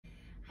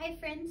Hi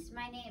friends,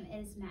 my name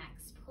is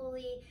Max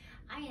Pulley.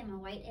 I am a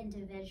white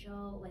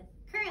individual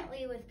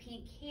currently with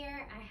pink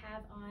hair. I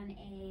have on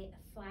a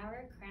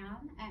flower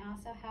crown. I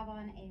also have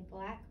on a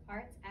black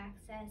Arts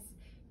Access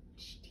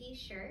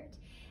t-shirt.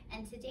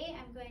 And today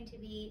I'm going to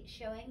be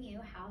showing you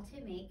how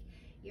to make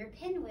your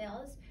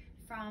pinwheels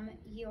from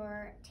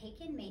your take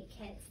and make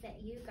kits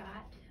that you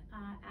got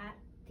at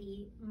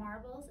the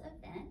Marbles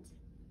event.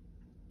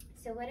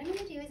 So what I'm going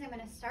to do is I'm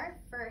going to start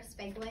first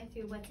by going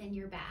through what's in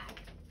your bag.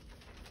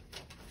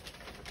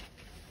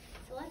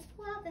 So let's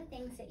pull out the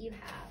things that you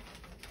have.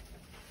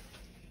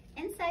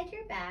 Inside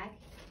your bag,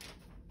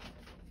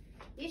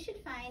 you should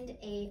find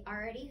a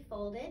already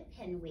folded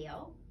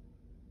pinwheel,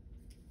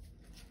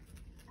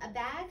 a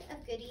bag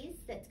of goodies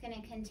that's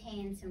going to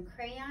contain some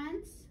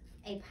crayons,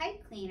 a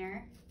pipe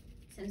cleaner,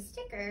 some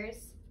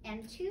stickers,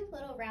 and 2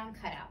 little round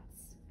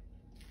cutouts.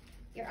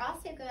 You're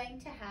also going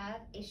to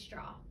have a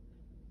straw.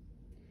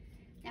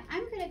 Now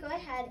I'm going to go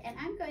ahead and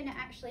I'm going to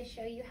actually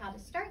show you how to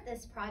start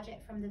this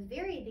project from the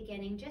very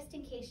beginning, just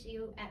in case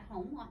you at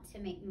home want to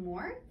make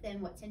more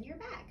than what's in your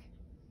bag.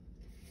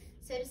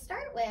 So to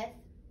start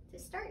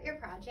your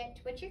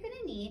project, what you're going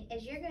to need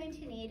is you're going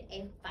to need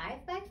a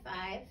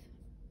 5x5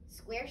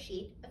 square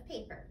sheet of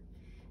paper.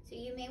 So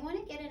you may want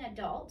to get an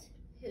adult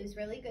who's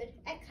really good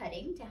at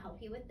cutting to help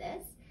you with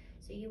this.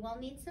 So you will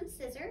need some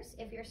scissors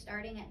if you're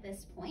starting at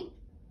this point.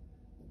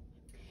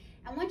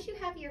 And once you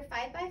have your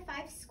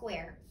 5x5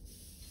 square,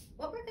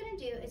 what we're going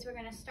to do is we're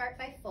going to start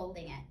by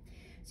folding it.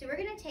 So we're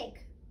going to take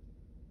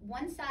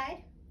one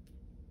side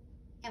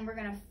and we're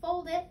going to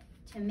fold it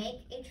to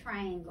make a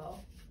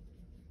triangle.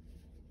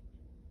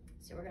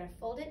 So we're going to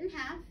fold it in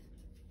half.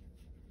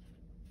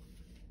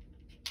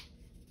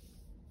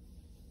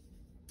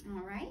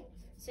 All right,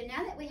 so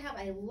now that we have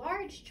a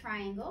large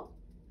triangle,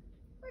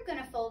 we're going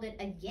to fold it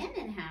again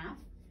in half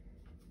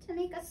to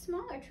make a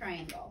smaller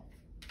triangle.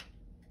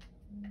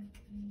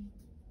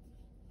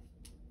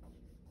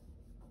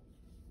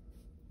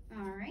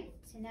 All right,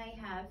 so now you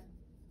have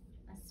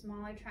a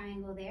smaller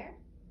triangle there.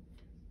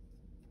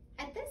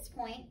 At this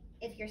point,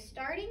 if you're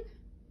starting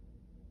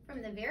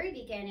from the very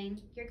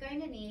beginning, you're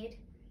going to need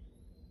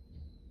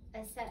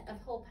a set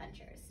of hole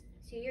punchers.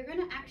 So you're going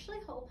to actually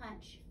hole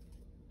punch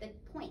the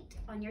point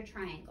on your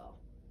triangle.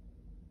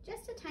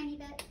 Just a tiny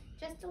bit,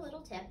 just a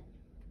little tip.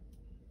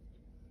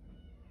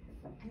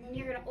 And then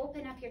you're going to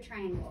open up your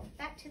triangle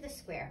back to the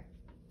square.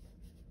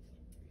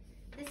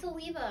 This will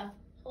leave a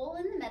hole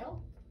in the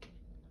middle.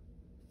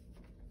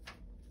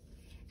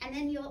 And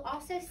then you'll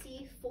also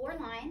see 4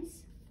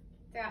 lines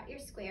throughout your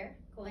square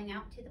going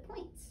out to the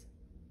points.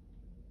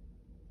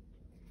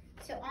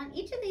 So on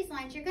each of these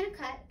lines you're going to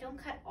cut, don't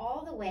cut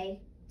all the way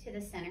to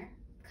the center,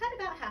 cut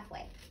about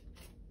halfway.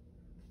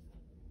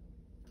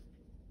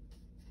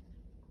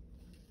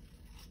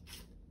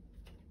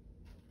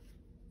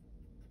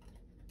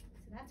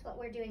 So that's what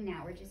we're doing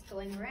now. We're just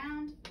going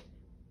around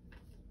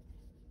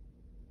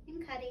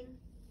and cutting.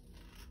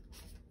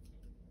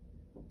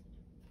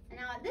 And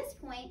now at this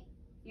point,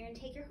 you're going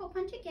to take your hole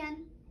punch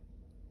again,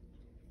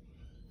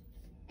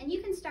 and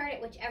you can start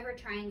at whichever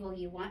triangle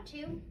you want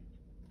to,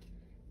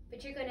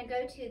 but you're going to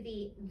go to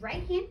the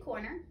right-hand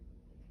corner.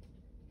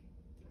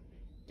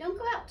 Don't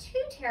go out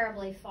too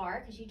terribly far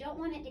because you don't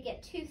want it to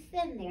get too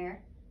thin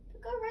there,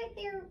 but go right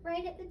there,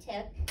 right at the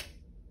tip,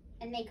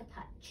 and make a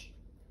punch.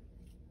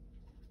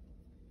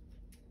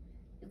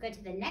 You'll go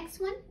to the next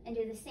one and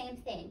do the same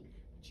thing,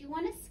 but you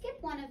want to skip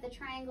one of the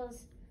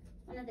triangles,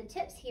 one of the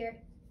tips here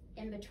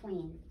in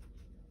between.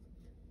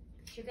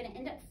 You're going to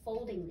end up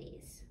folding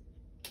these.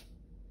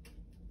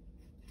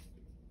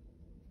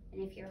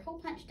 And if your hole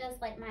punch does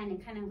like mine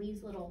and kind of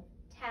leaves little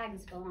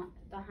tags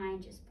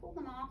behind, just pull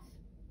them off.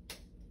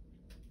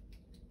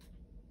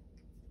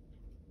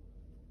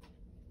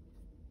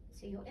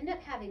 So you'll end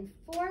up having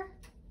 4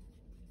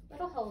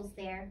 little holes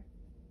there.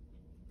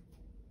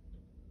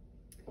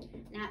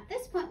 Now at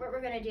this point, what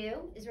we're going to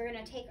do is we're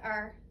going to take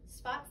our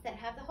spots that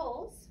have the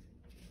holes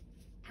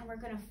and we're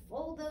going to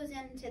fold those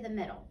into the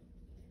middle.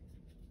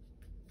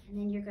 And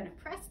then you're going to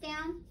press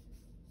down.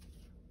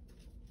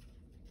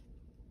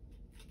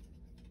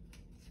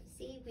 So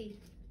see, we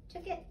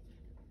took it,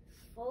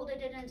 folded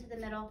it into the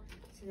middle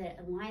so that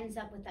it lines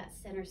up with that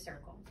center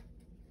circle.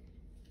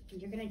 And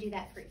you're going to do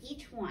that for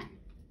each one.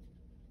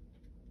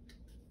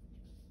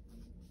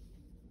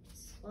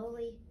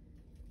 Slowly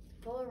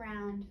go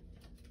around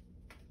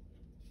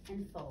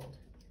and fold.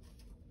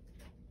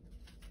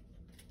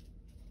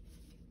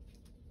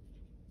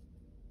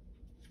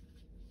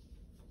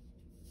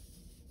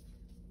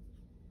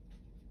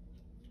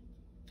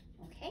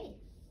 Okay,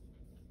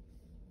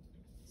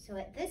 so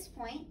at this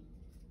point,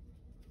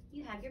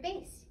 you have your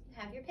base, you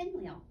have your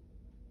pinwheel.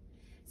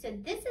 So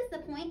this is the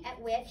point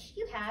at which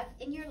you have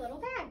in your little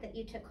bag that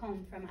you took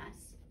home from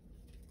us.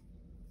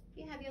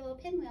 You have your little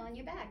pinwheel in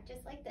your bag,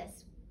 just like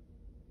this.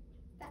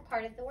 That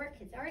part of the work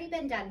has already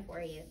been done for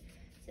you.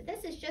 So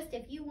this is just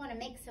if you want to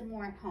make some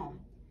more at home.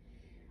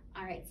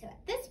 All right, so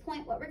at this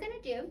point, what we're going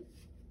to do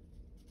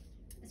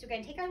is we're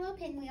going to take our little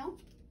pinwheel,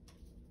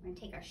 we're going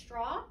to take our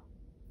straw,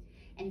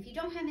 And if you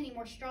don't have any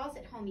more straws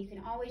at home, you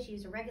can always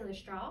use a regular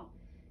straw.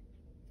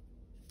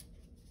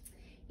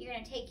 You're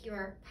going to take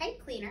your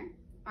pipe cleaner.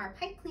 Our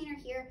pipe cleaner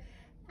here,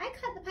 I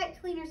cut the pipe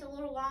cleaners a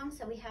little long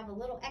so we have a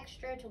little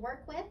extra to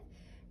work with,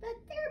 but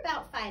they're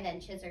about 5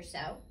 inches or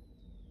so.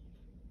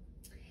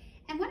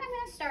 And what I'm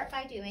going to start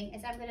by doing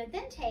is I'm going to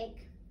then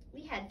take,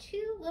 we had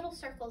 2 little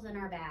circles in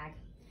our bag,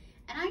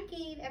 and I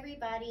gave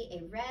everybody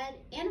a red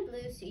and a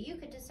blue so you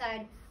could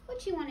decide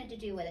what you wanted to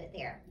do with it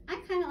there. I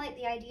kind of like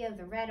the idea of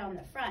the red on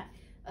the front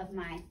of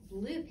my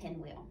blue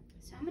pinwheel.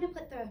 So I'm going to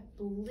put the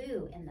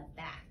blue in the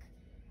back.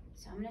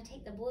 So I'm going to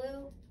take the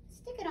blue,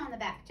 stick it on the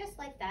back just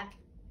like that,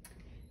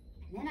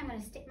 and then I'm going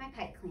to stick my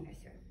pipe cleaner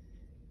through.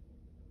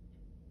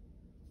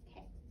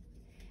 Okay.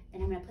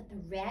 Then I'm going to put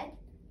the red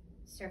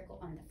circle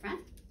on the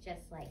front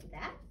just like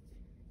that.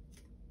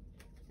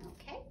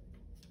 Okay.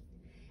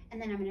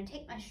 And then I'm going to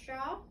take my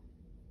straw,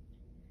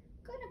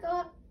 going to go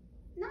up,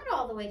 not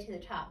all the way to the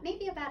top,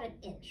 maybe about 1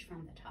 inch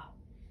from the top.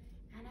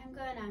 And I'm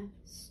going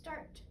to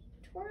start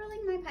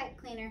twirling my pipe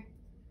cleaner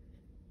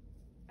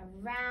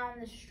around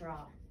the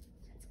straw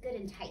so it's good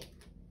and tight.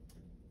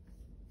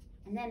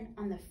 And then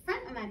on the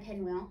front of my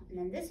pinwheel, and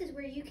then this is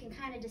where you can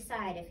kind of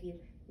decide if you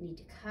need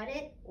to cut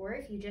it or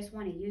if you just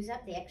want to use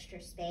up the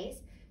extra space.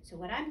 So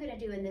what I'm going to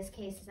do in this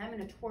case is I'm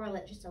going to twirl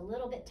it just a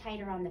little bit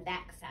tighter on the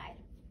back side.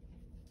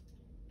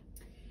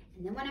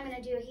 And then what I'm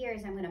going to do here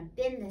is I'm going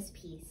to bend this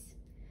piece.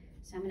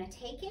 So I'm going to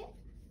take it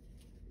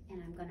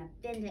and I'm going to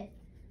bend it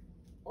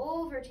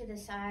over to the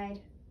side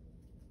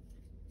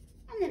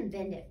and then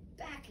bend it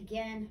back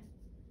again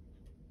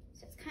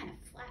so it's kind of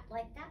flat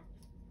like that.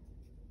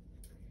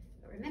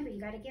 But remember, you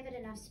got to give it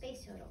enough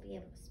space so it'll be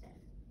able to spin.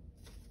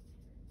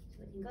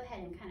 So we can go ahead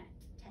and kind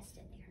of test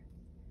it there.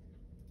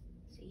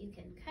 So you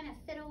can kind of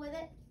fiddle with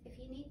it if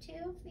you need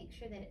to. Make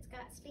sure that it's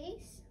got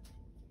space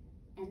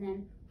and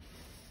then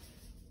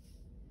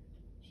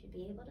should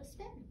be able to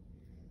spin.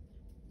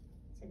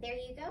 So there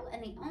you go.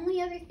 And the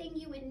only other thing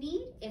you would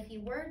need if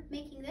you were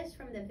making this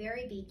from the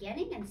very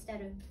beginning instead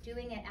of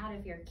doing it out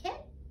of your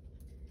kit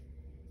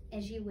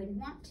is you would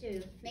want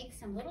to make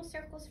some little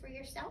circles for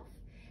yourself.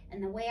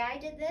 And the way I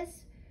did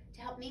this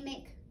to help me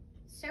make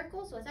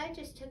circles was I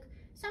just took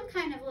some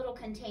kind of little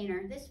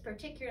container. This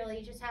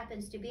particularly just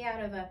happens to be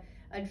out of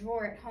a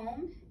drawer at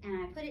home,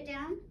 and I put it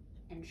down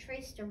and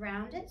traced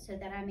around it so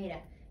that I made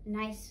a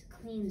nice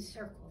clean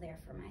circle there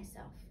for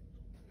myself.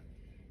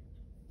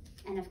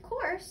 And of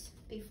course,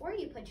 before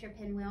you put your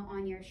pinwheel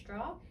on your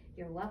straw,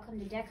 you're welcome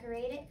to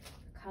decorate it,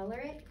 color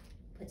it,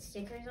 put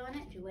stickers on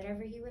it, do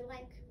whatever you would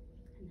like.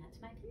 And that's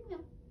my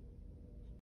pinwheel.